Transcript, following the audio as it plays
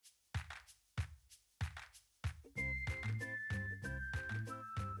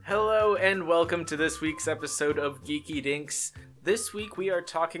Hello and welcome to this week's episode of Geeky Dinks. This week we are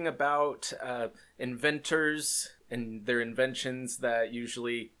talking about inventors and their inventions that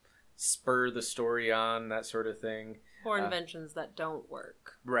usually spur the story on, that sort of thing. Or inventions that don't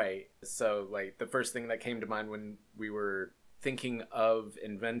work. Right. So, the first thing that came to mind when we were thinking of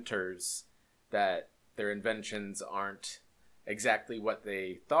inventors, that their inventions aren't exactly what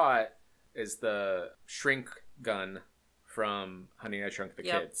they thought, is the shrink gun from Honey, I Shrunk the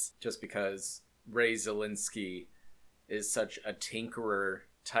Kids. Just because Ray Zielinski is such a tinkerer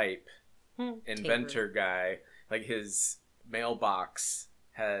type inventor guy. Like, his mailbox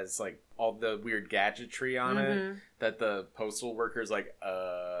has, all the weird gadgetry on it that the postal worker's like,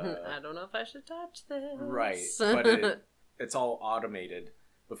 I don't know if I should touch this. Right. But it's all automated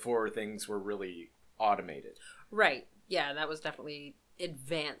before things were really automated. Right. Yeah, that was definitely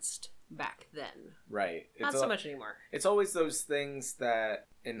advanced back then. Right. Not so much anymore. It's always those things that,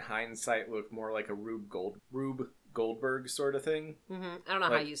 in hindsight, look more like a Rube Goldberg sort of thing. Mm-hmm. I don't know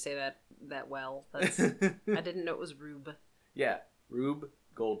how you say that well. That's I didn't know it was Rube. Yeah, Rube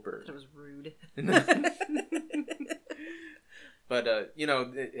Goldberg. It was rude. But,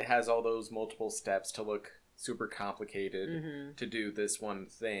 it has all those multiple steps to look super complicated to do this one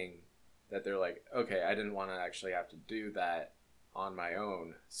thing that they're like, okay, I didn't want to actually have to do that on my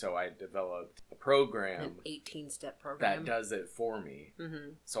own, so I developed a program, an 18-step program that does it for me,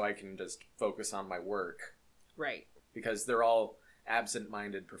 so I can just focus on my work. Right. Because they're all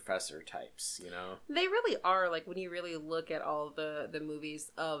absent-minded professor types, They really are. Like, when you really look at all the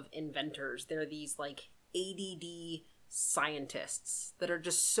movies of inventors, they're these, ADD scientists that are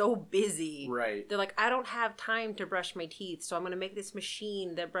just so busy. Right. They're like, I don't have time to brush my teeth, so I'm going to make this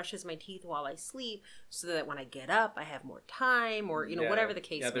machine that brushes my teeth while I sleep so that when I get up, I have more time, or, whatever the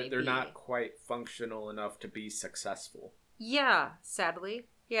case may be. They're not quite functional enough to be successful. Yeah, sadly.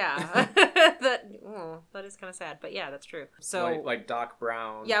 Yeah. That is kind of sad, but yeah, that's true. So, like Doc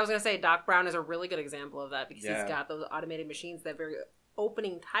Brown. Yeah, I was going to say Doc Brown is a really good example of that because he's got those automated machines that very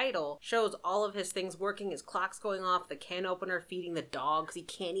opening title shows all of his things working, his clock's going off, the can opener feeding the dog because he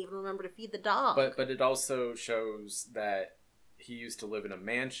can't even remember to feed the dog. But it also shows that he used to live in a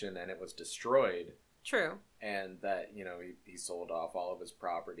mansion and it was destroyed. True. And that, he sold off all of his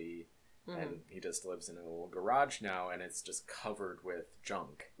property and he just lives in a little garage now and it's just covered with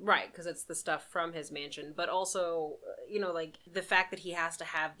junk. Right, because it's the stuff from his mansion. But also, the fact that he has to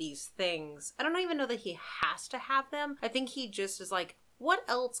have these things, I don't even know that he has to have them. I think he just is like, what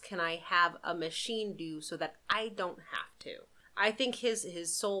else can I have a machine do so that I don't have to? I think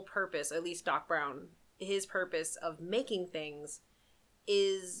his sole purpose, at least Doc Brown, his purpose of making things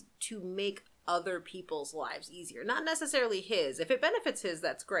is to make other people's lives easier. Not necessarily his. If it benefits his,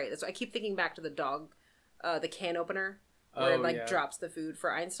 that's great. So I keep thinking back to the dog, the can opener, where it drops the food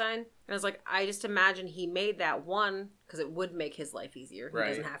for Einstein. And I was like, I just imagine he made that one because it would make his life easier. He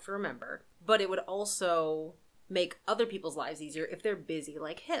doesn't have to remember. But it would also make other people's lives easier if they're busy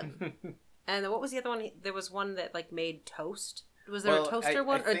like him. And then what was the other one? There was one that made toast. Was there a toaster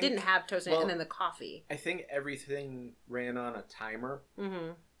one? Or it didn't have toast in it, and then the coffee? I think everything ran on a timer.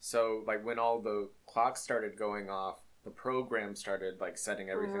 Mm-hmm. So, when all the clocks started going off, the program started, setting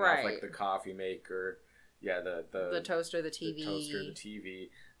everything off, like the coffee maker, the toaster, the TV,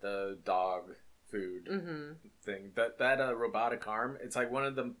 the dog food thing. That robotic arm, it's one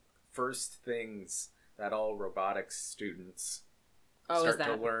of the first things that all robotics students start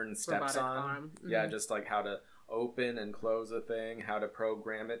to learn steps on. Arm? Mm-hmm. Yeah, just how to open and close a thing, how to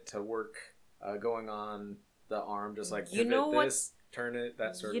program it to work going on the arm, just pivot this, turn it,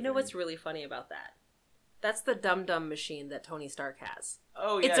 that sort of thing. You know what's really funny about that? That's the dum-dum machine that Tony Stark has.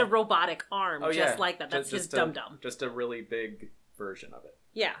 Oh, yeah. It's a robotic arm, like that. That's his dum-dum. Just a really big version of it.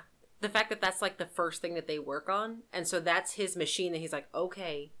 Yeah. The fact that that's the first thing that they work on, and so that's his machine, and he's like,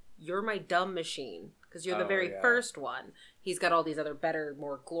 okay, you're my dumb machine, because you're the very first one. He's got all these other better,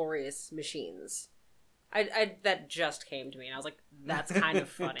 more glorious machines. That just came to me, and I was like, that's kind of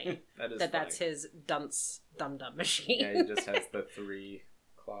funny. That's his dunce dum-dum machine. Yeah, he just has the 3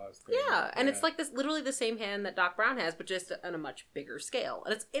 claws thing. Yeah, and it's this literally the same hand that Doc Brown has, but just on a much bigger scale.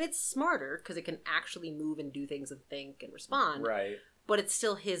 And it's smarter, because it can actually move and do things and think and respond. Right. But it's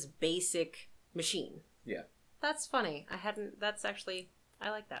still his basic machine. Yeah. That's funny. I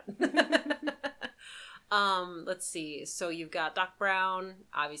like that. Let's see. So you've got Doc Brown.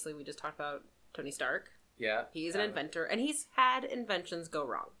 Obviously, we just talked about Tony Stark. Yeah. He's an inventor, and he's had inventions go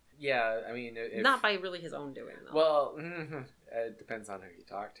wrong. Yeah, I mean... Not by really his own doing, though. Well, It depends on who you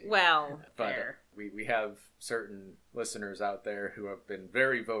talk to. Well, but fair. We have certain listeners out there who have been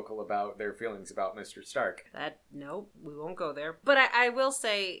very vocal about their feelings about Mr. Stark. Nope, we won't go there. But I will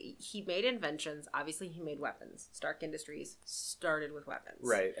say he made inventions. Obviously, he made weapons. Stark Industries started with weapons.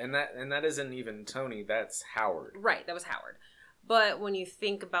 Right, and that isn't even Tony. That's Howard. Right, that was Howard. But when you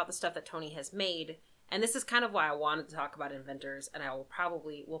think about the stuff that Tony has made, and this is kind of why I wanted to talk about inventors, and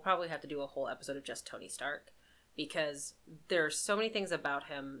we'll probably have to do a whole episode of just Tony Stark, because there are so many things about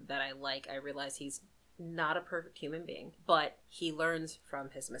him that I like. I realize he's not a perfect human being, but he learns from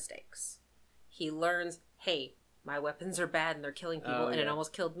his mistakes. He learns, hey, my weapons are bad and they're killing people, and it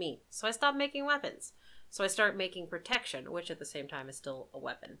almost killed me. So I stopped making weapons. So I start making protection, which at the same time is still a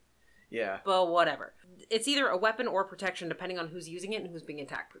weapon. Yeah. But whatever. It's either a weapon or protection depending on who's using it and who's being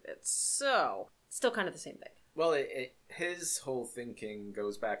attacked with it. So, still kind of the same thing. Well, his whole thinking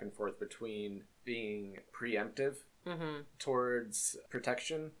goes back and forth between being preemptive towards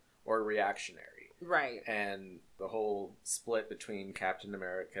protection or reactionary. Right. And the whole split between Captain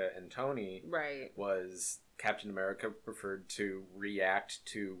America and Tony was Captain America preferred to react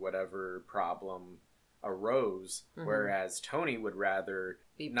to whatever problem arose, whereas Tony would rather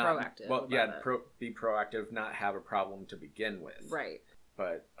be proactive. Be proactive, not have a problem to begin with. Right.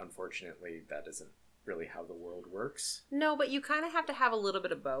 But unfortunately, that isn't really how the world works. No, but you kind of have to have a little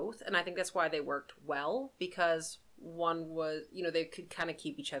bit of both, and I think that's why they worked well, because one was, they could kind of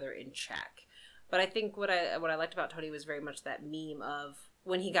keep each other in check. But I think what I liked about Tony was very much that meme of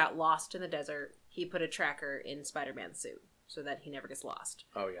when he got lost in the desert, he put a tracker in Spider-Man's suit so that he never gets lost.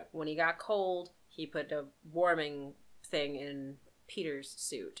 Oh, yeah. When he got cold, he put a warming thing in Peter's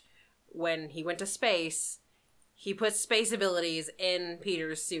suit. When he went to space, he put space abilities in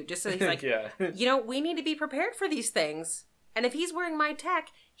Peter's suit. Just so he's like, we need to be prepared for these things. And if he's wearing my tech,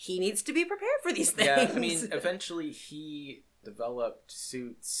 he needs to be prepared for these things. Yeah, I mean, eventually he developed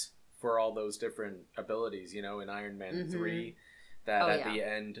suits for all those different abilities, in Iron Man 3. That at the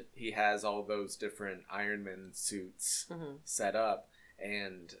end, he has all those different Iron Man suits set up.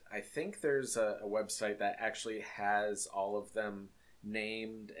 And I think there's a website that actually has all of them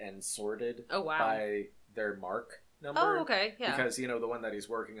named and sorted by their mark number. Oh, okay, yeah. Because, the one that he's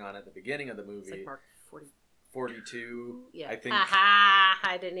working on at the beginning of the movie... It's like Mark 42, yeah. I think. Aha!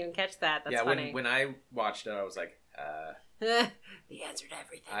 I didn't even catch that. That's funny. When I watched it, I was like, the answer to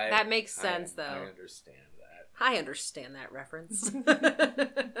everything. That makes sense, though. I understand that. I understand that reference.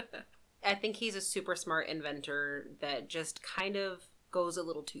 I think he's a super smart inventor that just kind of goes a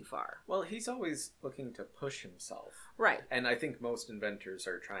little too far. Well, he's always looking to push himself. Right. And I think most inventors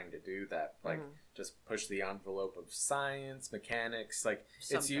are trying to do that. Like, just push the envelope of science, mechanics. Like,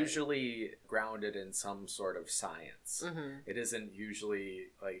 it's usually grounded in some sort of science. It isn't usually,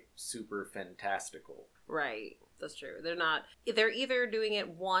 like, super fantastical. Right. That's true. They're either doing it,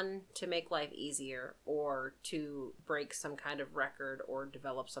 one, to make life easier, or to break some kind of record or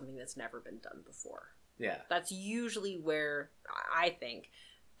develop something that's never been done before. Yeah. That's usually where I think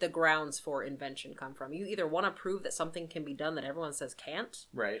the grounds for invention come from. You either want to prove that something can be done that everyone says can't.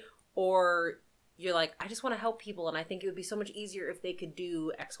 Right. Or you're like, I just want to help people, and I think it would be so much easier if they could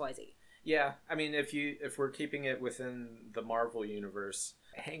do XYZ. Yeah. I mean, if we're keeping it within the Marvel universe,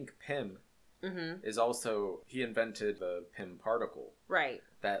 Hank Pym is also, he invented the Pym particle. Right.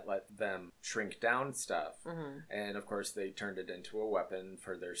 That let them shrink down stuff. And of course they turned it into a weapon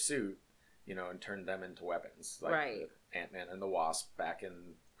for their suit, and turned them into weapons. Like Ant-Man and the Wasp back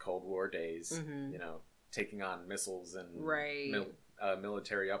in Cold War days, taking on missiles and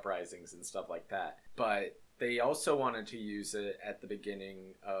military uprisings and stuff like that. But they also wanted to use it at the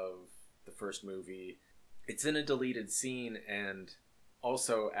beginning of the first movie. It's in a deleted scene, and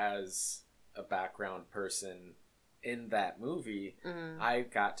also as a background person in that movie, I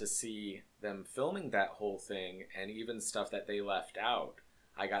got to see them filming that whole thing, and even stuff that they left out.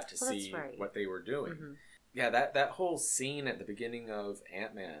 I got to see what they were doing. Yeah, that whole scene at the beginning of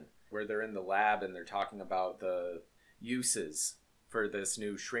Ant-Man, where they're in the lab and they're talking about the uses for this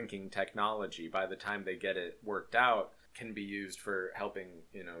new shrinking technology, by the time they get it worked out, can be used for helping,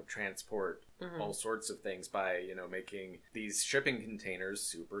 transport all sorts of things by, making these shipping containers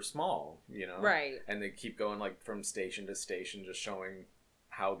super small, Right. And they keep going, like, from station to station, just showing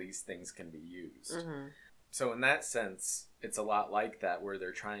how these things can be used. So in that sense, it's a lot like that, where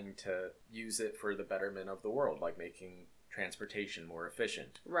they're trying to use it for the betterment of the world, like making transportation more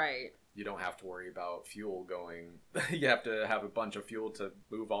efficient. Right. You don't have to worry about fuel going. You have to have a bunch of fuel to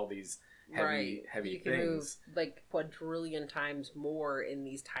move all these heavy you can things. move like quadrillion times more in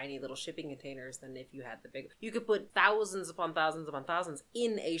these tiny little shipping containers than if you had the big. You could put thousands upon thousands upon thousands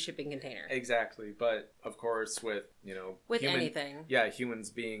in a shipping container. Exactly, but of course with anything. Yeah, humans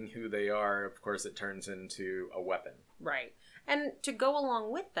being who they are, of course it turns into a weapon. Right. And to go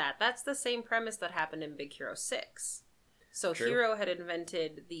along with that, that's the same premise that happened in Big Hero 6. So True. Hero had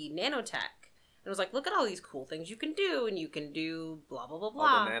invented the nanotech. And it was like, look at all these cool things you can do, and you can do blah, blah, blah, blah.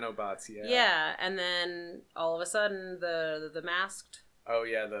 All the nanobots, yeah. Yeah, and then all of a sudden, the masked... Oh,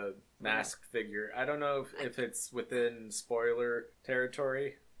 yeah, the masked figure. I don't know if it's within spoiler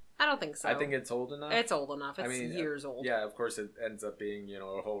territory. I don't think so. I think it's old enough. It's old enough. It's years old. Yeah, of course it ends up being,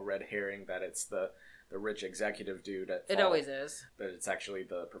 a whole red herring that it's the rich executive dude at fault. It always is. But it's actually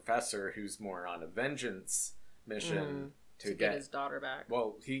the professor who's more on a vengeance mission to get his daughter back.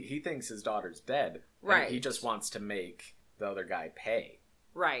 Well, he thinks his daughter's dead. Right. He just wants to make the other guy pay.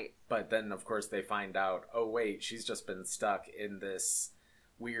 Right. But then, of course, they find out, oh, wait, she's just been stuck in this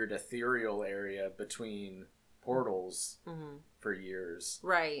weird ethereal area between portals for years.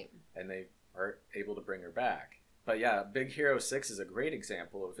 Right. And they are able to bring her back. But yeah, Big Hero 6 is a great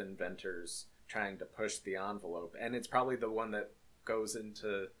example of inventors trying to push the envelope. And it's probably the one that goes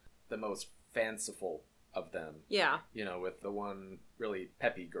into the most fanciful of them. Yeah. With the one really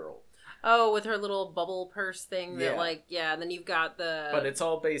peppy girl. Oh, with her little bubble purse thing that and then you've got the... But it's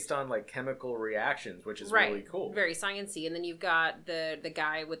all based on, chemical reactions, which is really cool. Very sciencey. And then you've got the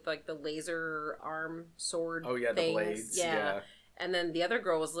guy with, the laser arm sword Oh, yeah, things. The blades, yeah. And then the other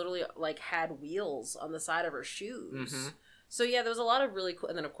girl was literally, had wheels on the side of her shoes. Mm-hmm. So, yeah, there was a lot of really cool...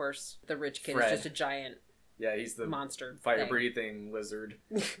 And then, of course, the rich kid Fred. is just a giant... Yeah, he's the monster fire-breathing lizard.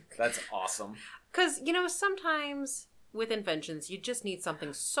 That's awesome. Because, sometimes... with inventions, you just need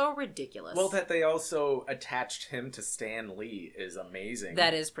something so ridiculous. Well, that they also attached him to Stan Lee is amazing.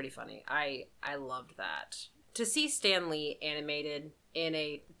 That is pretty funny. I loved that. To see Stan Lee animated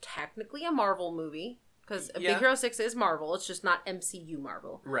in technically a Marvel movie, because Big Hero 6 is Marvel, it's just not MCU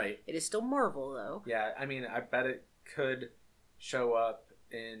Marvel. Right. It is still Marvel, though. Yeah, I mean, I bet it could show up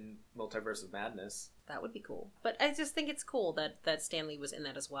in Multiverse of Madness. That would be cool. But I just think it's cool that Stan Lee was in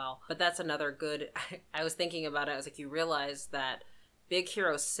that as well. But that's another good... I was thinking about it. I was like, you realize that Big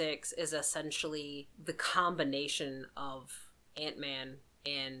Hero 6 is essentially the combination of Ant-Man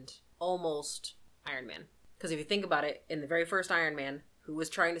and almost Iron Man. Because if you think about it, in the very first Iron Man, who was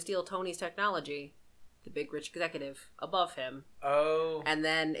trying to steal Tony's technology, the big rich executive above him. Oh. And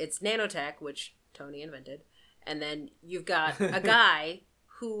then it's nanotech, which Tony invented. And then you've got a guy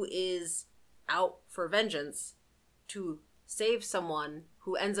who is... out for vengeance to save someone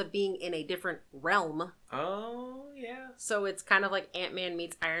who ends up being in a different realm. Oh, yeah. So it's kind of like Ant-Man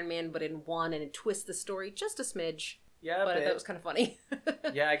meets Iron Man, but in one, and it twists the story just a smidge. Yeah, but I thought it was kind of funny.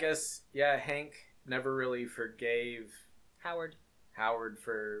 Yeah, I guess, Hank never really forgave Howard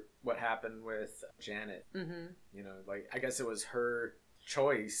for what happened with Janet. Mm-hmm. I guess it was her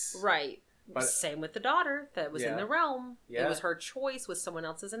choice. Right. But same with the daughter that was in the realm. Yeah. It was her choice with someone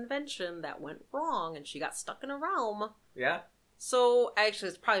else's invention that went wrong, and she got stuck in a realm. Yeah. So, actually,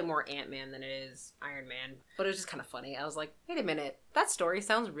 it's probably more Ant-Man than it is Iron Man. But it was just kind of funny. I was like, wait a minute, that story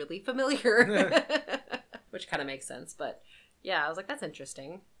sounds really familiar. Which kind of makes sense. But, yeah, I was like, that's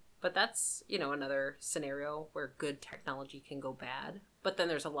interesting. But that's, another scenario where good technology can go bad. But then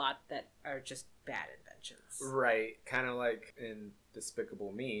there's a lot that are just bad inventions. Right. Kind of like in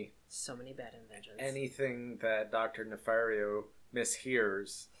Despicable Me. So many bad inventions. Anything that Dr. Nefario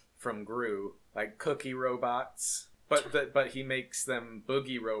mishears from Gru, like cookie robots, but he makes them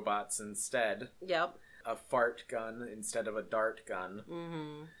boogie robots instead. Yep. A fart gun instead of a dart gun.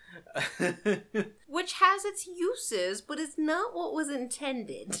 Mm-hmm. Which has its uses, but is not what was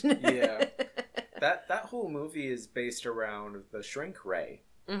intended. Yeah. That whole movie is based around the shrink ray.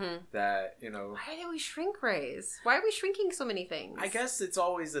 Mm-hmm. That, Why do we shrink rays? Why are we shrinking so many things? I guess it's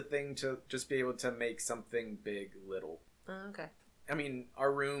always a thing to just be able to make something big little. Okay. I mean,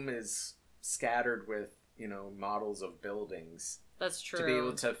 our room is scattered with, models of buildings. That's true. To be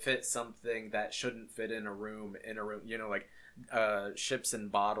able to fit something that shouldn't fit in a room, like ships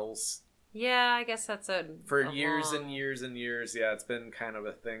and bottles. Yeah, I guess that's For years and years and years, yeah, it's been kind of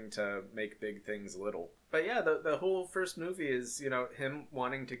a thing to make big things little. But yeah, the whole first movie is, him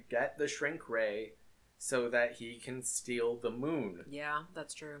wanting to get the shrink ray so that he can steal the moon. Yeah,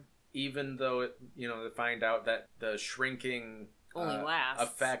 that's true. Even though, they find out that the shrinking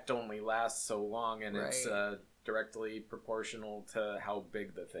effect only lasts so long, and it's directly proportional to how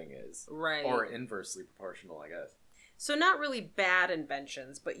big the thing is. Right. Or inversely proportional, I guess. So not really bad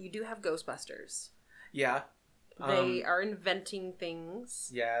inventions, but you do have Ghostbusters. Yeah. They are inventing things.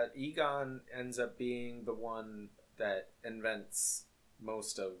 Yeah, Egon ends up being the one that invents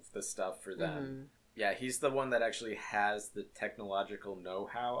most of the stuff for them. Mm-hmm. Yeah, he's the one that actually has the technological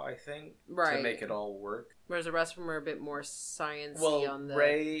know-how, I think, to make it all work. Whereas the rest of them are a bit more sciencey on the...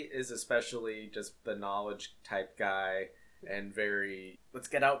 Ray is especially just the knowledge type guy and very, let's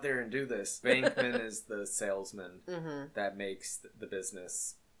get out there and do this. Venkman is the salesman that makes the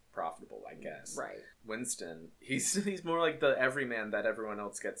business profitable, I guess. Right. Winston, he's more like the everyman that everyone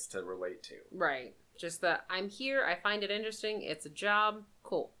else gets to relate to. Right. Just that I'm here, I find it interesting, it's a job,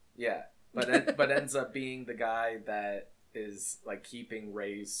 cool. Yeah. But ends up being the guy that is like keeping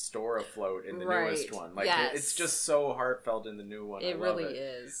Ray's store afloat in the newest one. Like it's just so heartfelt in the new one. It really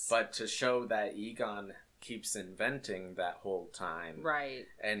is. But to show that Egon keeps inventing that whole time, right?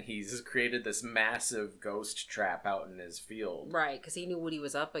 And he's created this massive ghost trap out in his field, right? Because he knew what he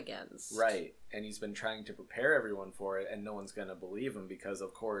was up against, right? And he's been trying to prepare everyone for it, and no one's gonna believe him because,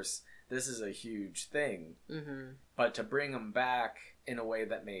 of course, this is a huge thing. Mm-hmm. But to bring him back in a way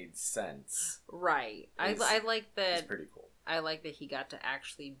that made sense. Right. I like that. It's pretty cool. I like that he got to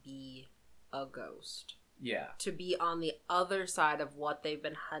actually be a ghost. Yeah. To be on the other side of what they've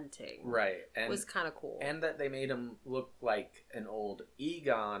been hunting. Right. And was kind of cool. And that they made him look like an old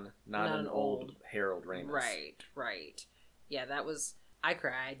Egon, not an old Harold Ramis. Right. Yeah, that was... I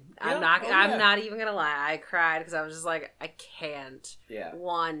cried. Yeah, I'm not even gonna lie. I cried because I was just like, I can't. Yeah.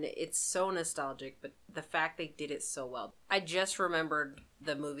 One, it's so nostalgic, but the fact they did it so well. I just remembered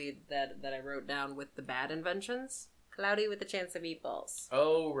the movie that I wrote down with the bad inventions. Cloudy with a Chance of Meatballs.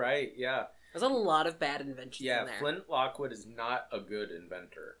 Oh, right. Yeah. There's a lot of bad inventions in there. Yeah, Flint Lockwood is not a good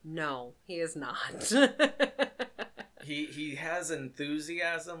inventor. No, he is not. He has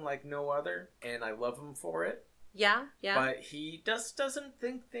enthusiasm like no other, and I love him for it. Yeah. But he just doesn't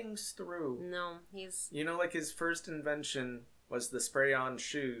think things through. No, he's... You know, like his first invention was the spray-on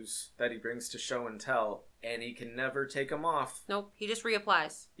shoes that he brings to show and tell, and he can never take them off. Nope, he just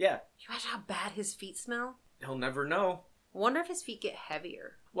reapplies. Yeah. You imagine how bad his feet smell? He'll never know. I wonder if his feet get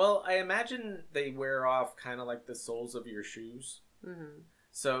heavier. Well, I imagine they wear off kind of like the soles of your shoes. Mm-hmm.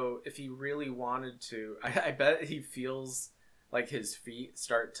 So if he really wanted to, I bet he feels like his feet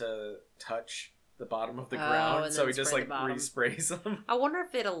start to touch the bottom of the ground, so he just like resprays them. I wonder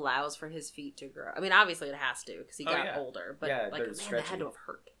if it allows for his feet to grow. I mean, obviously it has to because he got older, but like, man, that had to have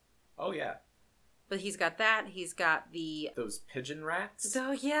hurt. Oh yeah. But he's got that. He's got those pigeon rats.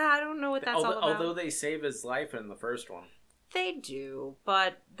 So yeah, I don't know what that's all about. Although they save his life in the first one. They do,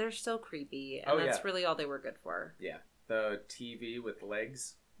 but they're still creepy, and that's really all they were good for. Yeah, the TV with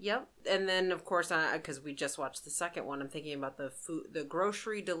legs. Yep, and then of course, because we just watched the second one, I'm thinking about the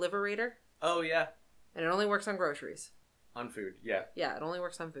grocery deliverator. Oh yeah, and it only works on groceries. On food, yeah. Yeah, it only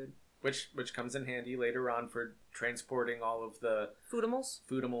works on food. Which comes in handy later on for transporting all of the foodimals.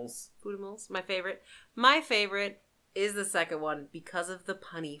 Foodimals. My favorite is the second one because of the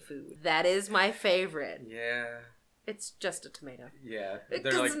punny food. That is my favorite. Yeah. It's just a tomato. Yeah.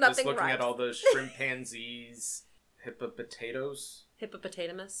 They're like just looking at all those shrimp pansies, hippopotatoes.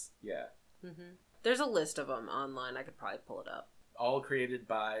 Hippopotamus. Yeah. Mm-hmm. There's a list of them online. I could probably pull it up. All created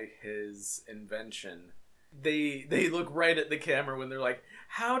by his invention. They look right at the camera when they're like,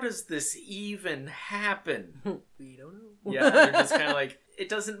 how does this even happen? We don't know. Yeah, they're just kind of like, it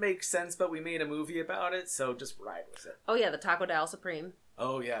doesn't make sense, but we made a movie about it, so just ride with it. Oh yeah, the Taco Dial Supreme.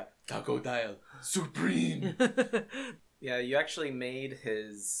 Oh yeah, Taco Dial Supreme. Yeah, you actually made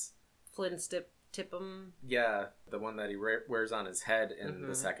his... Flint Tip'em. Yeah, the one that he wears on his head in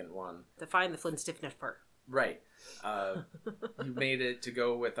the second one. To find the Flint Stiffnipper. Right. You made it to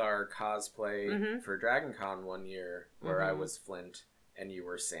go with our cosplay for Dragon Con one year, where I was Flint and you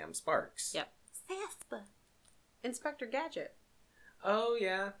were Sam Sparks. Yep. Saspa. Inspector Gadget. Oh,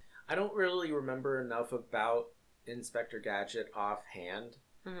 yeah. I don't really remember enough about Inspector Gadget offhand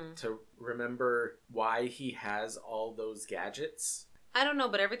to remember why he has all those gadgets. I don't know,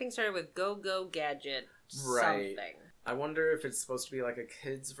 but everything started with Go Go Gadget something. I wonder if it's supposed to be like a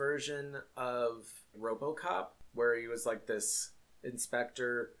kid's version of RoboCop, where he was like this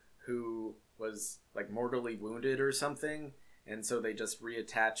inspector who was like mortally wounded or something, and so they just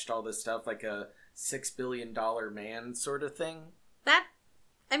reattached all this stuff like a $6 billion man sort of thing.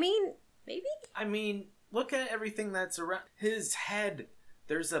 Maybe? I mean, look at everything that's around his head.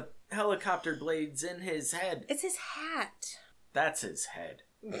 There's a helicopter blades in his head. It's his hat. That's his head.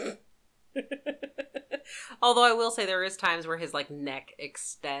 Although I will say there is times where his like neck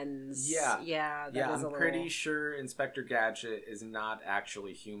extends. Yeah. I'm pretty sure Inspector Gadget is not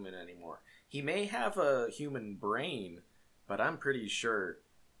actually human anymore. He may have a human brain, but I'm pretty sure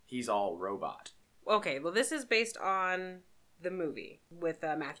he's all robot. Okay, well, this is based on the movie with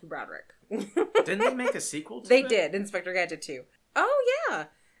Matthew Broderick. Didn't they make a sequel to They it? did, Inspector Gadget 2. Oh, yeah!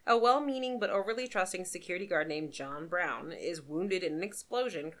 A well-meaning but overly trusting security guard named John Brown is wounded in an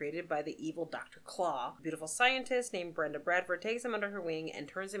explosion created by the evil Dr. Claw. A beautiful scientist named Brenda Bradford takes him under her wing and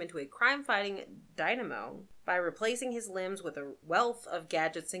turns him into a crime-fighting dynamo by replacing his limbs with a wealth of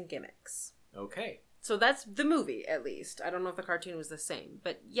gadgets and gimmicks. Okay. So that's the movie, at least. I don't know if the cartoon was the same,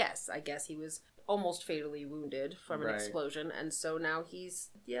 but yes, I guess he was almost fatally wounded from an explosion, and so now he's,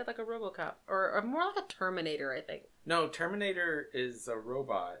 like a RoboCop. Or more like a Terminator, I think. No, Terminator is a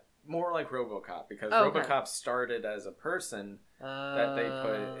robot. More like RoboCop, because RoboCop started as a person that they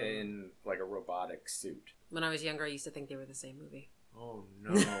put in, like, a robotic suit. When I was younger, I used to think they were the same movie. Oh,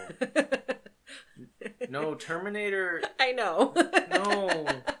 no. No, Terminator... I know. No.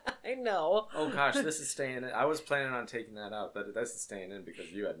 I know. Oh gosh, this is staying in. I was planning on taking that out, but this is staying in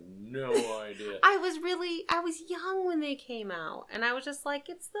because you had no idea. I was young when they came out, and I was just like,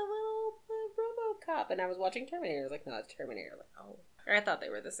 it's the little RoboCop, and I was watching Terminator. I was like, no, it's Terminator. Like, oh. Or I thought they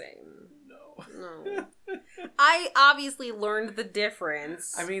were the same. No. I obviously learned the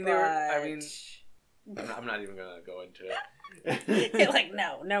difference. I mean, I'm not even gonna go into it. You're like,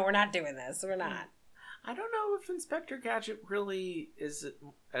 no, we're not doing this. We're not. I don't know if Inspector Gadget really is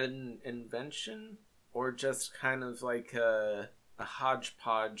an invention or just kind of like a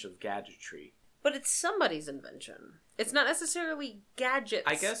hodgepodge of gadgetry. But it's somebody's invention. It's not necessarily Gadget's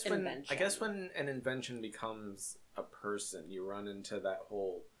invention. I guess when an invention becomes a person, you run into that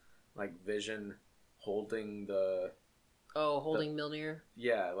whole, like, Vision holding the... Oh, holding Mjolnir?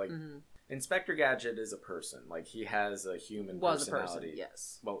 Yeah, like... Mm-hmm. Inspector Gadget is a person. Like, he has a human personality. Was a person,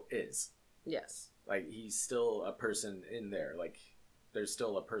 yes. Well, is. Yes. Like, he's still a person in there. Like, there's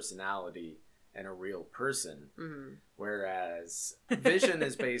still a personality and a real person. Mm-hmm. Whereas Vision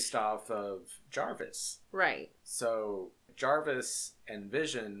is based off of Jarvis. Right. So, Jarvis and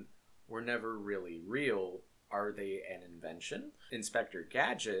Vision were never really real. Are they an invention? Inspector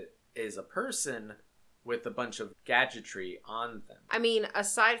Gadget is a person with a bunch of gadgetry on them. I mean,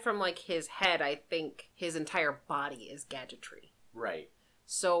 aside from, like, his head, I think his entire body is gadgetry. Right.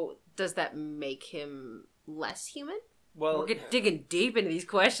 So, does that make him less human? Well, we're digging deep into these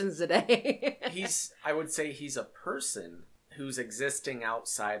questions today. I would say he's a person who's existing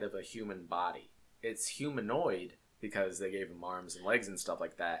outside of a human body. It's humanoid because they gave him arms and legs and stuff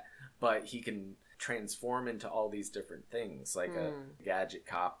like that, but he can transform into all these different things, like a gadget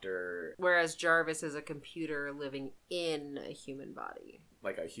copter. Whereas Jarvis is a computer living in a human body.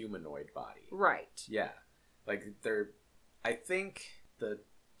 Like a humanoid body. Right. Yeah. Like, I think the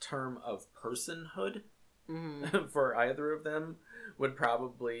term of personhood for either of them would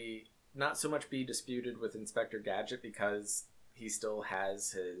probably not so much be disputed with Inspector Gadget because he still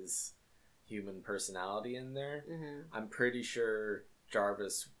has his human personality in there. Mm-hmm. I'm pretty sure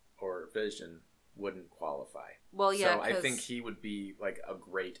Jarvis or Vision wouldn't qualify. Well, yeah. So I think he would be like a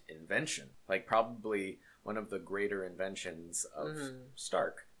great invention. Like, probably one of the greater inventions of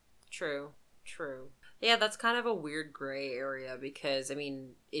Stark. True. Yeah, that's kind of a weird gray area because, I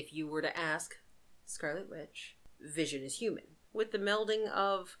mean, if you were to ask Scarlet Witch, Vision is human. With the melding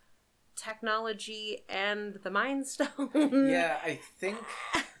of technology and the Mind Stone. Yeah, I think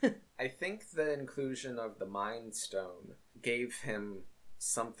the inclusion of the Mind Stone gave him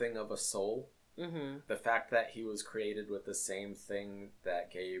something of a soul. Mm-hmm. The fact that he was created with the same thing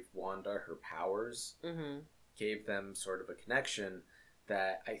that gave Wanda her powers gave them sort of a connection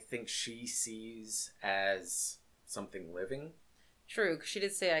that I think she sees as something living. True, because she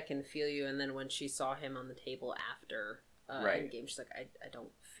did say, I can feel you, and then when she saw him on the table after Endgame, she's like, I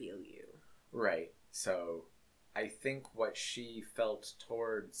don't feel you. Right. So I think what she felt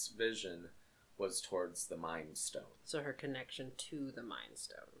towards Vision was towards the Mind Stone. So her connection to the Mind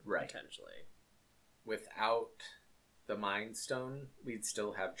Stone, potentially. Without the Mind Stone, we'd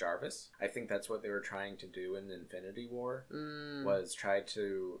still have Jarvis. I think that's what they were trying to do in Infinity War, was try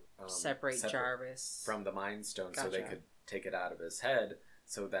to separate Jarvis from the Mind Stone so they could take it out of his head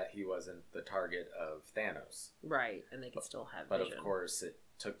so that he wasn't the target of Thanos. Right, and they could still have But Vision. Of course, it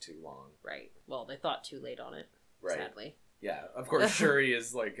took too long. Right. Well, they thought too late on it, sadly. Yeah, of course, Shuri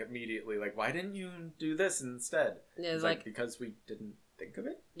is like immediately like, why didn't you do this instead? Yeah, it's like, because we didn't think of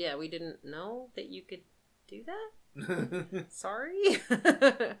it? Yeah, we didn't know that you could do that? Sorry?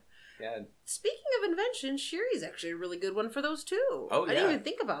 Yeah. Speaking of invention, Shuri's actually a really good one for those too. Oh, yeah. I didn't even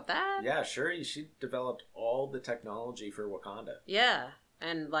think about that. Yeah, Shuri, she developed all the technology for Wakanda. Yeah,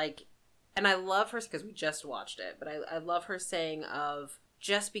 and I love her, because we just watched it, but I love her saying of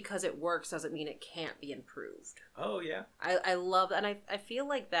just because it works doesn't mean it can't be improved. Oh, yeah. I love that. And I feel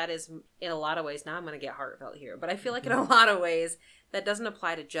like that is, in a lot of ways, now I'm going to get heartfelt here, but I feel like in a lot of ways, that doesn't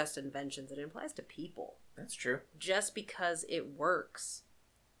apply to just inventions. It applies to people. That's true. Just because it works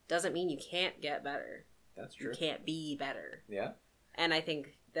doesn't mean you can't get better. That's true. You can't be better. Yeah. And I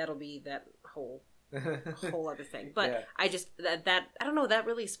think that'll be that whole other thing. But yeah. I just, that I don't know, that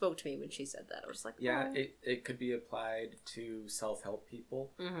really spoke to me when she said that. I was like, yeah, it could be applied to self-help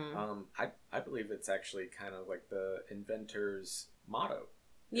people. Mm-hmm. I believe it's actually kind of like the inventors' motto.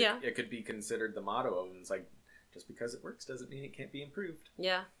 Yeah. It could be considered the motto of them. It's like, just because it works doesn't mean it can't be improved.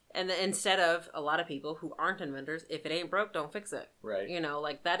 Yeah. And instead of a lot of people who aren't inventors, if it ain't broke, don't fix it. Right. You know,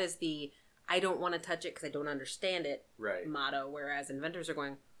 like that is the, I don't want to touch it because I don't understand it motto. Whereas inventors are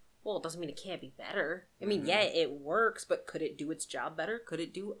going, well, it doesn't mean it can't be better. I mean, yeah, it works, but could it do its job better? Could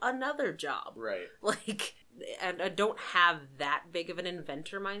it do another job? Right. Like, and I don't have that big of an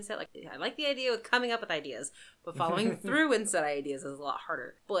inventor mindset. Like, I like the idea of coming up with ideas, but following through in said ideas is a lot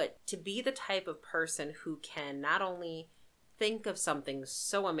harder. But to be the type of person who can not only think of something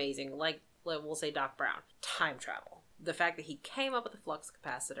so amazing, like, we'll say Doc Brown, time travel. The fact that he came up with a flux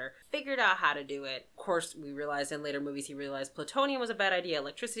capacitor, figured out how to do it. Of course, we realized in later movies, he realized plutonium was a bad idea,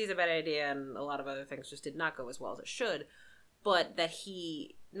 electricity is a bad idea, and a lot of other things just did not go as well as it should. But that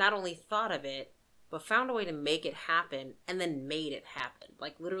he not only thought of it, but found a way to make it happen, and then made it happen.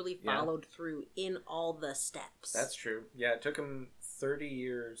 Like, literally followed through in all the steps. That's true. Yeah, it took him 30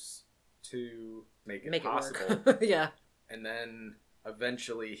 years to make it possible. It work. Yeah. And then,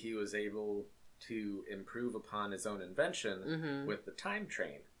 eventually, he was able to improve upon his own invention with the time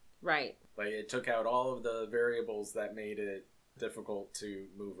train. Right. Like, it took out all of the variables that made it difficult to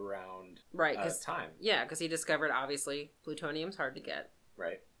move around time. Yeah, because he discovered, obviously, plutonium's hard to get.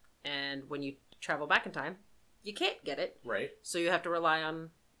 Right. And when you travel back in time, you can't get it. Right. So you have to rely on,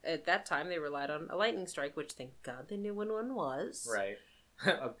 at that time, they relied on a lightning strike, which thank God they knew when one was. Right.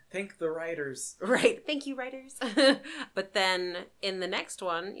 Thank the writers. Right. Thank you, writers. But then in the next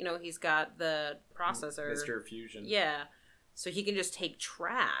one, you know, he's got the processor. Mr. Fusion. Yeah. So he can just take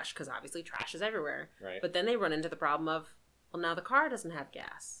trash, because obviously trash is everywhere. Right. But then they run into the problem of, well, now the car doesn't have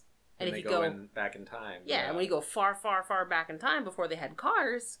gas. And if you go back in time. Yeah, and when you go far, far, far back in time before they had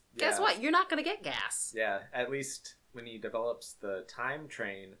cars, guess what? You're not going to get gas. Yeah, at least when he develops the time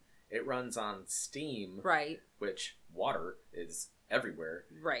train, it runs on steam. Right. Which water is everywhere.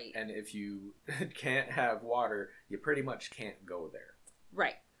 Right. And if you can't have water, you pretty much can't go there.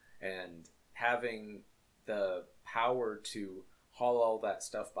 Right. And having the power to haul all that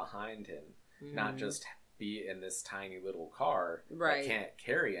stuff behind him, not just be in this tiny little car that can't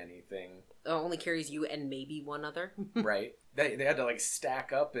carry anything. It only carries you and maybe one other. Right. They had to like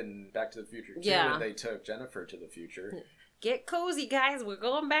stack up in Back to the Future too when they took Jennifer to the future. Get cozy, guys. We're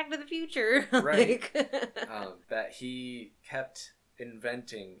going back to the future. Right. That he kept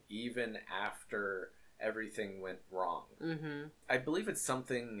inventing even after everything went wrong. I believe it's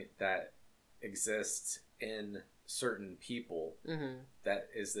something that exists in certain people that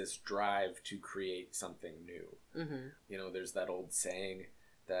is this drive to create something new. You know, there's that old saying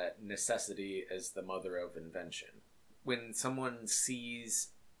that necessity is the mother of invention. When someone sees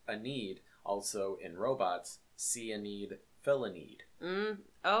a need, also in robots, see a need, fill a need.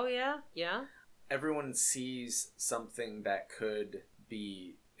 Oh, yeah? Yeah? Everyone sees something that could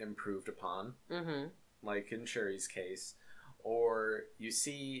be improved upon, like in Sherry's case, or you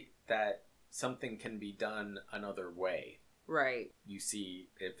see that something can be done another way. Right. You see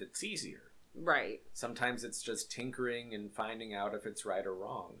if it's easier. Right. Sometimes it's just tinkering and finding out if it's right or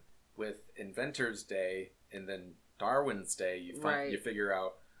wrong. With Inventors' Day and then Darwin's Day, you figure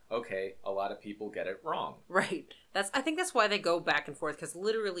out, okay, a lot of people get it wrong. Right. I think that's why they go back and forth, because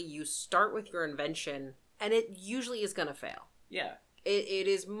literally you start with your invention and it usually is going to fail. Yeah. It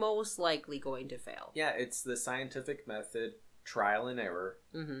is most likely going to fail. Yeah, it's the scientific method, trial and error.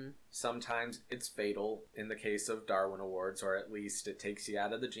 Sometimes it's fatal in the case of Darwin Awards, or at least it takes you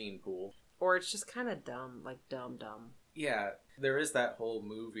out of the gene pool. Or it's just kind of dumb, like dumb. Yeah, there is that whole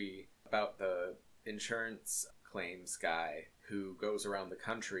movie about the insurance claims guy who goes around the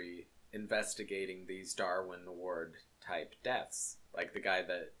country investigating these Darwin Award type deaths. Like the guy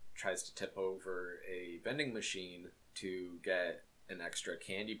that tries to tip over a vending machine to get an extra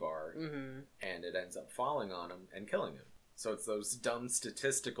candy bar, and it ends up falling on him and killing him. So it's those dumb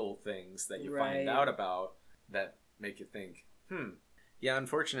statistical things that you find out about that make you think, yeah,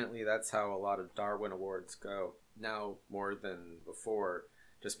 unfortunately that's how a lot of Darwin Awards go now more than before,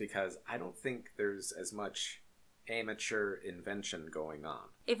 just because I don't think there's as much amateur invention going on.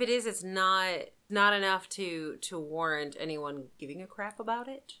 If it is, it's not Not enough to warrant anyone giving a crap about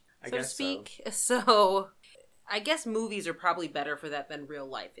it, so to speak. So I guess movies are probably better for that than real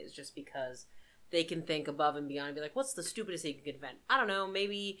life is, just because they can think above and beyond and be like, what's the stupidest thing you can invent? I don't know,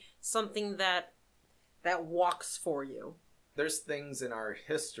 maybe something that walks for you. There's things in our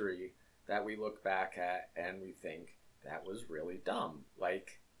history that we look back at and we think, that was really dumb.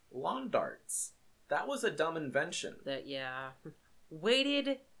 Like lawn darts. That was a dumb invention.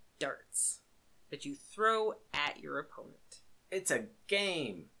 Weighted darts that you throw at your opponent. It's a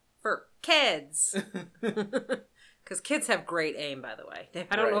game. For kids. Because kids have great aim, by the way.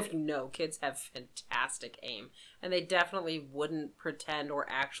 I don't know if you know, kids have fantastic aim. And they definitely wouldn't pretend or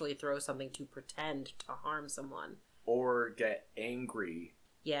actually throw something to pretend to harm someone. Or get angry.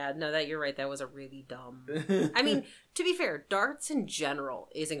 Yeah, no, you're right. That was a really dumb... I mean, to be fair, darts in general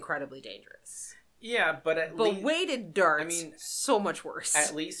is incredibly dangerous. Yeah, but weighted darts, so much worse.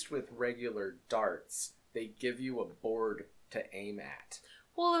 At least with regular darts, they give you a board to aim at.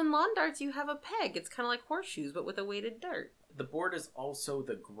 Well, in lawn darts, you have a peg. It's kind of like horseshoes, but with a weighted dart. The board is also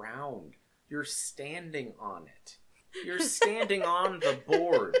the ground. You're standing on it. You're standing on the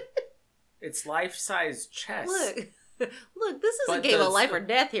board. It's life-size chess. Look, this is a game of life or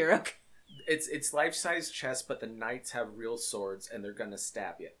death here. Okay? It's life-size chess, but the knights have real swords, and they're gonna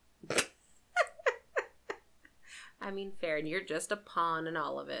stab you. I mean, fair, and you're just a pawn in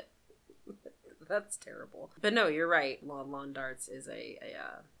all of it. That's terrible. But no, you're right. Lawn darts is a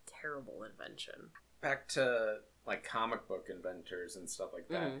terrible invention. Back to, like, comic book inventors and stuff like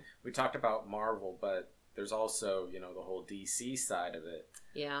that. Mm-hmm. We talked about Marvel, but there's also, the whole DC side of it.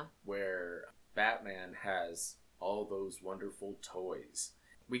 Yeah. Where Batman has all those wonderful toys.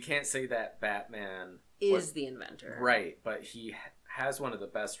 We can't say that Batman... is the inventor. Right, but he has one of the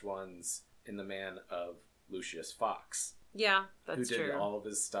best ones in the man of Lucius Fox. Yeah, that's true. Who did all of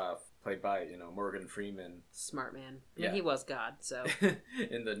his stuff, played by, Morgan Freeman. Smart man. I mean, he was God, so.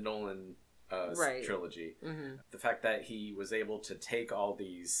 In the Nolan trilogy. Mm-hmm. The fact that he was able to take all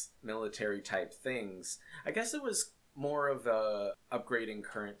these military-type things, I guess it was more of upgrading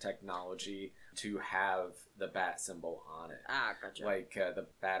current technology to have the bat symbol on it. Ah, gotcha. Like the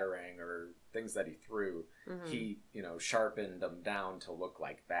batarang or things that he threw, he, sharpened them down to look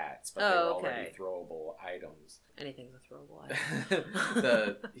like bats, but they were already throwable items. Anything's a throwable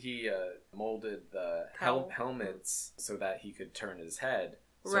item. He molded the helmets so that he could turn his head,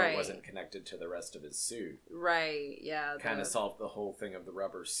 so it wasn't connected to the rest of his suit. Right, yeah. Kind of solved the whole thing of the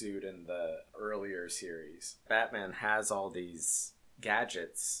rubber suit in the earlier series. Batman has all these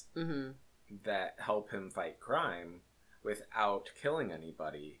gadgets that help him fight crime without killing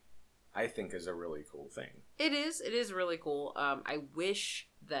anybody. I think is a really cool thing. It is really cool. I wish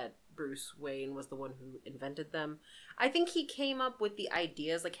that Bruce Wayne was the one who invented them. I think he came up with the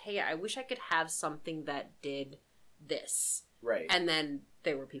ideas like, hey, I wish I could have something that did this. Right. And then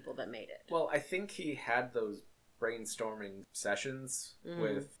there were people that made it. Well, I think he had those brainstorming sessions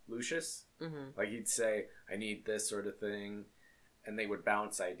with Lucius. Mm-hmm. Like he'd say, I need this sort of thing. And they would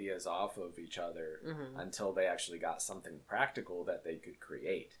bounce ideas off of each other until they actually got something practical that they could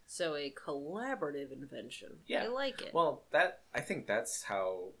create. So a collaborative invention. Yeah. I like it. Well, I think that's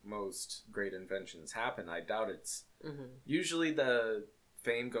how most great inventions happen. I doubt it's... Usually the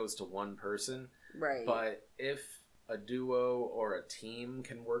fame goes to one person. Right. But if a duo or a team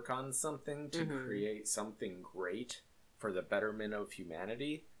can work on something to create something great for the betterment of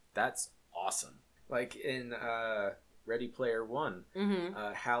humanity, that's awesome. Like in... Ready Player One.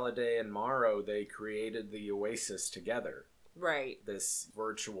 Halliday and Morrow, they created the Oasis together. Right. This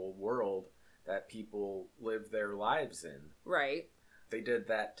virtual world that people live their lives in. Right. They did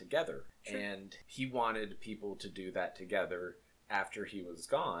that together. Sure. And he wanted people to do that together after he was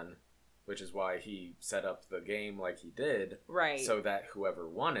gone, which is why he set up the game like he did. Right. So that whoever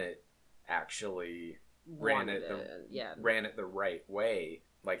won it actually ran it the right way.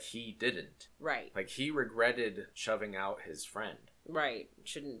 Like, he didn't. Right. Like, he regretted shoving out his friend. Right.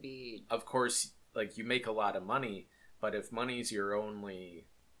 Shouldn't be... Of course, like, you make a lot of money, but if money's your only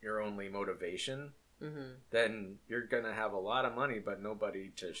motivation, then you're gonna have a lot of money, but nobody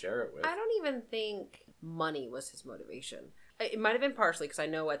to share it with. I don't even think money was his motivation. It might have been partially, because I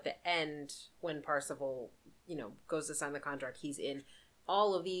know at the end, when Parsifal, goes to sign the contract, he's in...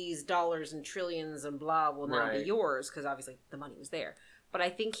 all of these dollars and trillions and blah will now be yours, because obviously the money was there. But I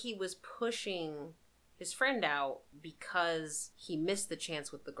think he was pushing his friend out because he missed the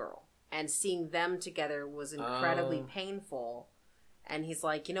chance with the girl. And seeing them together was incredibly painful. And he's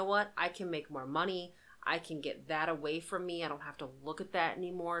like, you know what? I can make more money. I can get that away from me. I don't have to look at that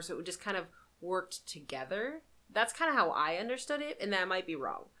anymore. So it just kind of worked together. That's kind of how I understood it. And that might be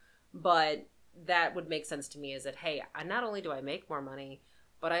wrong. But that would make sense to me, is that, hey, not only do I make more money,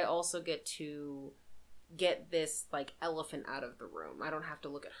 but I also get to get this like elephant out of the room. I don't have to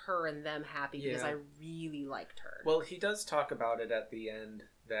look at her and them happy because I really liked her. Well, he does talk about it at the end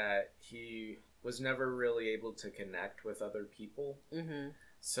that he was never really able to connect with other people. Mm-hmm.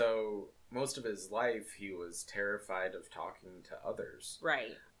 So most of his life he was terrified of talking to others.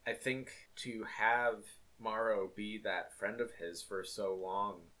 Right. I think to have Morrow be that friend of his for so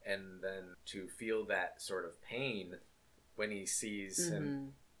long, and then to feel that sort of pain when he sees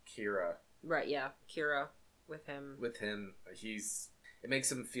him, Kira. Right, yeah. Kira with him. It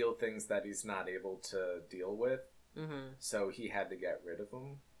makes him feel things that he's not able to deal with. Mm-hmm. So he had to get rid of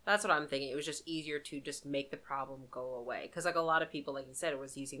them. That's what I'm thinking. It was just easier to just make the problem go away. Because like a lot of people, like you said,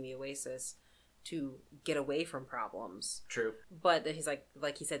 was using the Oasis to get away from problems. True. But then he's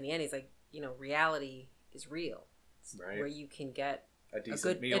like he said in the end, he's like, reality is real. It's right. Where you can get a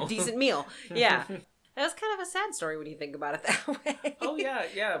decent meal. Yeah. That was kind of a sad story when you think about it that way. Oh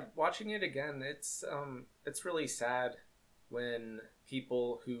yeah. Watching it again, it's really sad when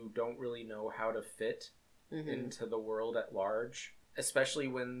people who don't really know how to fit into the world at large, especially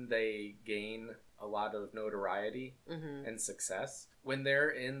when they gain a lot of notoriety and success, when they're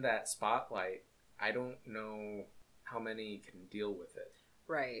in that spotlight, I don't know how many can deal with it.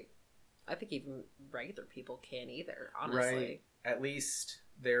 Right. I think even regular people can't either, honestly. Right. At least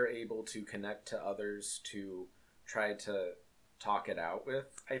they're able to connect to others to try to talk it out with,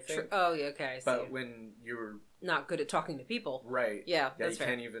 I think. Oh, yeah, okay, I see. But when you're not good at talking to people. Right. Yeah, that's fair.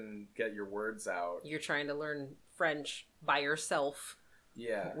 You can't even get your words out. You're trying to learn French by yourself.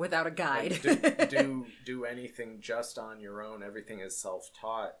 Yeah. Without a guide. Like, do anything just on your own. Everything is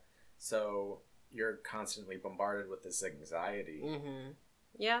self-taught. So you're constantly bombarded with this anxiety. Mm-hmm.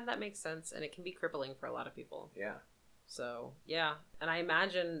 Yeah, that makes sense. And it can be crippling for a lot of people. Yeah. So, yeah. And I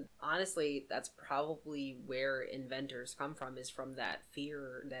imagine, honestly, that's probably where inventors come from, is from that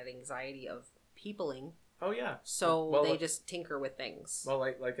fear, that anxiety of peopling. Oh, yeah. So they just tinker with things. Well,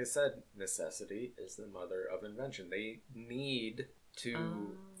 like I said, necessity is the mother of invention. They need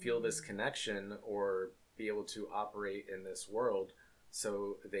to feel this connection or be able to operate in this world,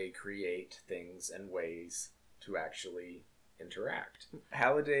 so they create things and ways to actually interact.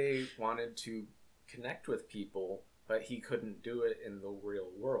 Halliday wanted to connect with people, but he couldn't do it in the real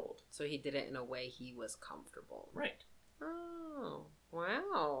world. So he did it in a way he was comfortable. Right. Oh,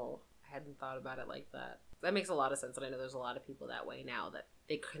 wow. I hadn't thought about it like that. That makes a lot of sense, and I know there's a lot of people that way now, that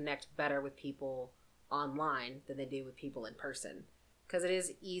they connect better with people online than they do with people in person. Because it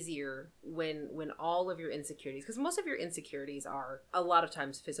is easier when all of your insecurities, because most of your insecurities are a lot of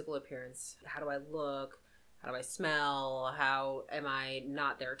times physical appearance. How do I look? How do I smell? How am I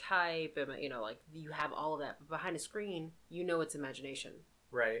not their type? Am I, you have all of that. But behind a screen, it's imagination.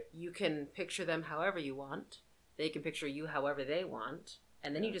 Right. You can picture them however you want. They can picture you however they want.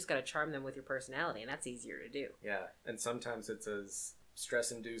 And then you just got to charm them with your personality, and that's easier to do. Yeah, and sometimes it's as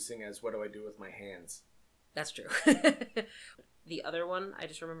stress-inducing as what do I do with my hands? That's true. The other one I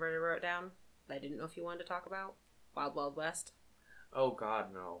just remembered I wrote down that I didn't know if you wanted to talk about, Wild Wild West. Oh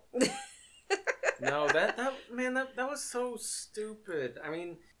God, no. No, that was so stupid. I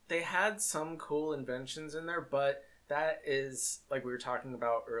mean, they had some cool inventions in there, but that is, like we were talking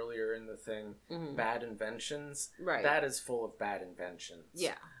about earlier in the thing, bad inventions. Right. That is full of bad inventions.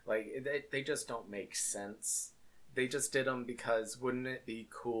 Yeah. Like, they just don't make sense. They just did them because wouldn't it be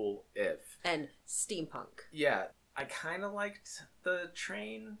cool if... And steampunk. Yeah. I kind of liked the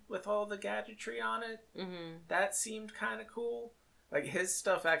train with all the gadgetry on it. Mm-hmm. That seemed kind of cool. Like, his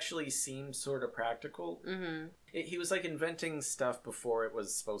stuff actually seemed sort of practical. Mm-hmm. He was, like, inventing stuff before it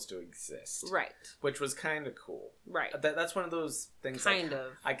was supposed to exist. Right. Which was kind of cool. Right. That's one of those things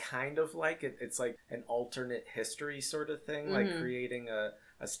I kind of like. It's like an alternate history sort of thing. Mm-hmm. Like creating a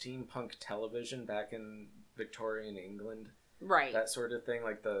steampunk television back in Victorian England. Right. That sort of thing.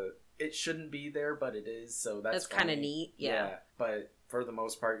 Like, it shouldn't be there, but it is, so that's kind of neat. Yeah. But for the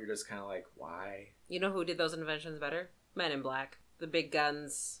most part, you're just kind of like, why? You know who did those inventions better? Men in Black. The big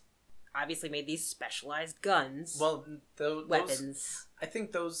guns obviously made these specialized guns. Well, weapons. I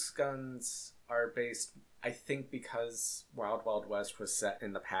think those guns are based, I think because Wild Wild West was set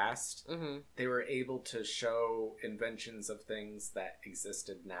in the past, they were able to show inventions of things that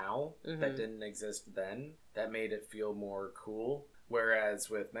existed now that didn't exist then. That made it feel more cool. Whereas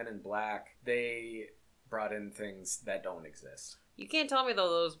with Men in Black, they brought in things that don't exist. You can't tell me,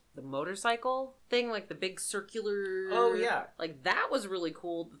 though, the motorcycle thing, like the big circular... Oh, yeah. Like, that was really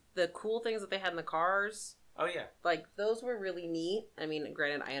cool. The cool things that they had in the cars. Oh, yeah. Like, those were really neat. I mean,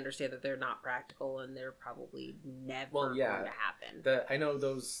 granted, I understand that they're not practical and they're probably never going to happen. I know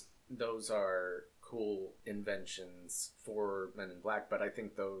those those are cool inventions for Men in Black, but I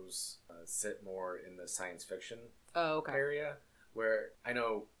think those sit more in the science fiction area, where I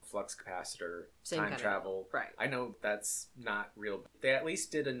know flux capacitor, time travel, right? I know that's not real. They at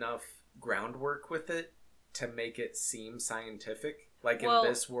least did enough groundwork with it to make it seem scientific. Like in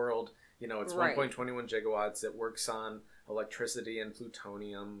this world, it's 1.21 gigawatts. It works on electricity and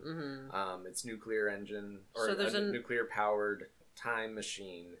plutonium. Mm-hmm. It's nuclear engine, or so there's a nuclear powered time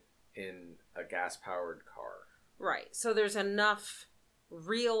machine in a gas powered car. Right. So there's enough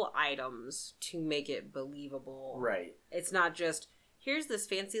real items to make it believable. Right. It's not just, here's this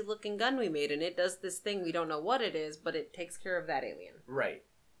fancy looking gun we made and it does this thing, we don't know what it is, but it takes care of that alien. Right.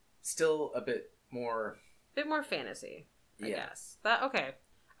 Still a bit more fantasy, I guess. Okay.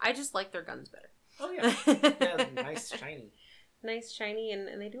 I just like their guns better. Oh yeah. Yeah, nice shiny. Nice shiny,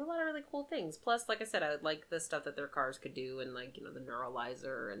 and they do a lot of really cool things. Plus, like I said, I like the stuff that their cars could do, and like, the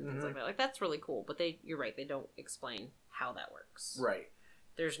neuralizer and things like that. Like, that's really cool. But you're right, they don't explain how that works. Right.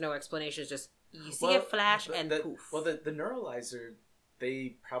 There's no explanation. It's just you see a flash and poof. Well, the neuralizer,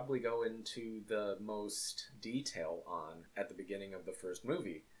 they probably go into the most detail on at the beginning of the first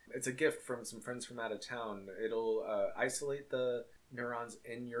movie. It's a gift from some friends from out of town. It'll isolate the neurons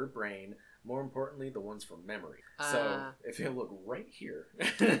in your brain. More importantly, the ones from memory. So if you look right here.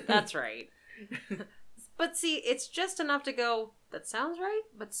 That's right. But see, it's just enough to go, that sounds right,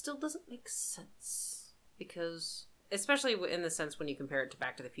 but still doesn't make sense. Because, especially in the sense when you compare it to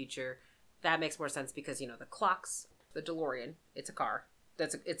Back to the Future, that makes more sense because, the clocks, the DeLorean, it's a car.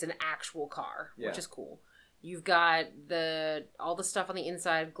 It's an actual car, which is cool. You've got all the stuff on the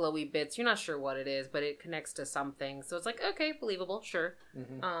inside, glowy bits. You're not sure what it is, but it connects to something. So it's like, okay, believable, sure.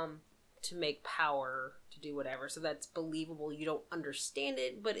 Mm-hmm. To make power, to do whatever. So that's believable. You don't understand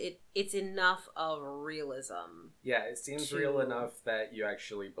it, but it's enough of realism. Yeah, it seems real enough that you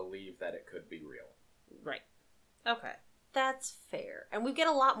actually believe that it could be real. Right. Okay. That's fair. And we get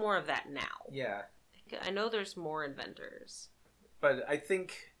a lot more of that now. Yeah. I know there's more inventors. But I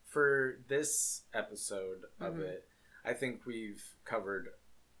think for this episode of it, I think we've covered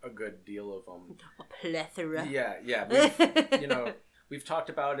a good deal of them. A plethora. Yeah. We've talked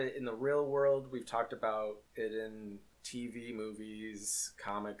about it in the real world. We've talked about it in TV, movies,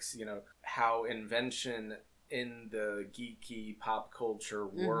 comics, how invention in the geeky pop culture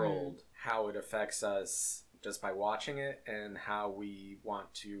world, how it affects us just by watching it, and how we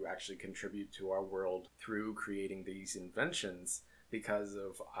want to actually contribute to our world through creating these inventions because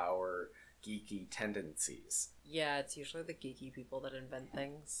of our geeky tendencies. Yeah, it's usually the geeky people that invent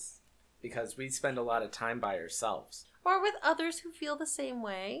things. Because we spend a lot of time by ourselves. Or with others who feel the same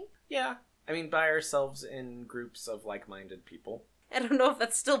way. Yeah. I mean, by ourselves in groups of like-minded people. I don't know if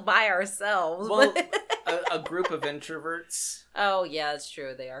that's still by ourselves. Well, a group of introverts. Oh, yeah, that's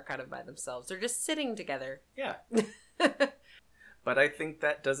true. They are kind of by themselves. They're just sitting together. Yeah. But I think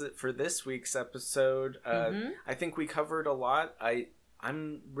that does it for this week's episode. I think we covered a lot.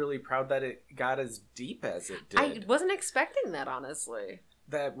 I'm really proud that it got as deep as it did. I wasn't expecting that, honestly.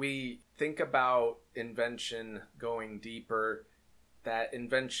 That we think about invention going deeper, that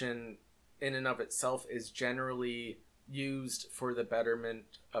invention in and of itself is generally used for the betterment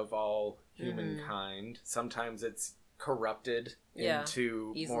of all humankind. Sometimes it's corrupted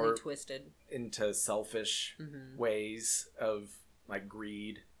into easily more twisted into selfish ways of like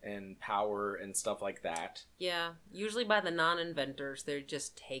greed and power and stuff like that. Yeah, usually by the non-inventors, they're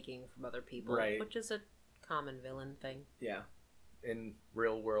just taking from other people, right? Which is a common villain thing. Yeah. In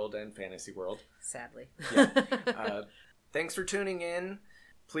real world and fantasy world. Sadly. Yeah. Thanks for tuning in.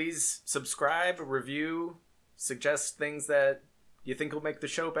 Please subscribe, review, suggest things that you think will make the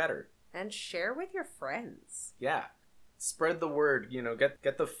show better. And share with your friends. Yeah. Spread the word,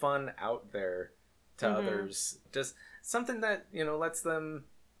 get the fun out there to others. Just something that, lets them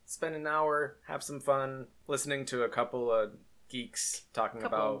spend an hour, have some fun, listening to a couple of geeks talking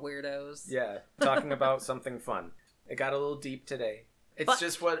about weirdos. Yeah, talking about something fun. It got a little deep today. It's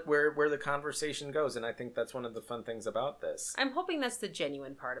just where the conversation goes, and I think that's one of the fun things about this. I'm hoping that's the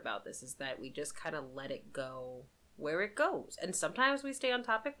genuine part about this, is that we just kind of let it go where it goes. And sometimes we stay on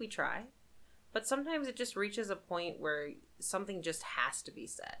topic, we try. But sometimes it just reaches a point where something just has to be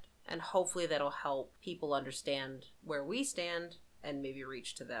said. And hopefully that'll help people understand where we stand and maybe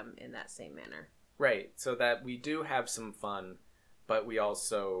reach to them in that same manner. Right, so that we do have some fun, but we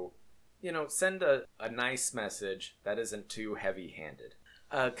also... send a nice message that isn't too heavy-handed.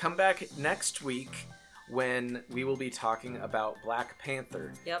 Come back next week when we will be talking about Black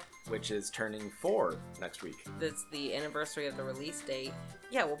Panther. Yep. Which is turning 4 next week. That's the anniversary of the release date.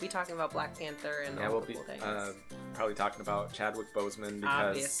 Yeah, we'll be talking about Black Panther and all the cool things. Probably talking about Chadwick Boseman because,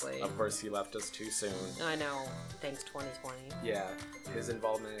 obviously, of course, he left us too soon. I know. Thanks, 2020. Yeah, his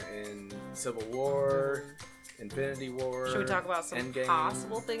involvement in Civil War, Infinity War. Should we talk about some Endgame?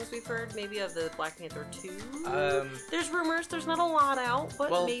 Possible things we've heard? Maybe of the Black Panther 2? There's rumors. There's not a lot out,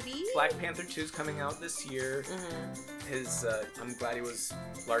 but maybe. Black Panther 2 is coming out this year. Mm-hmm. I'm glad he was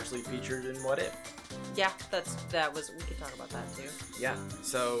largely featured in What If. Yeah, we could talk about that too. Yeah,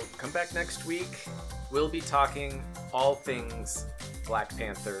 so come back next week. We'll be talking all things Black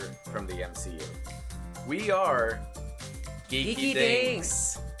Panther from the MCU. We are Geeky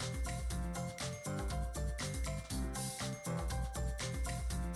Dinks.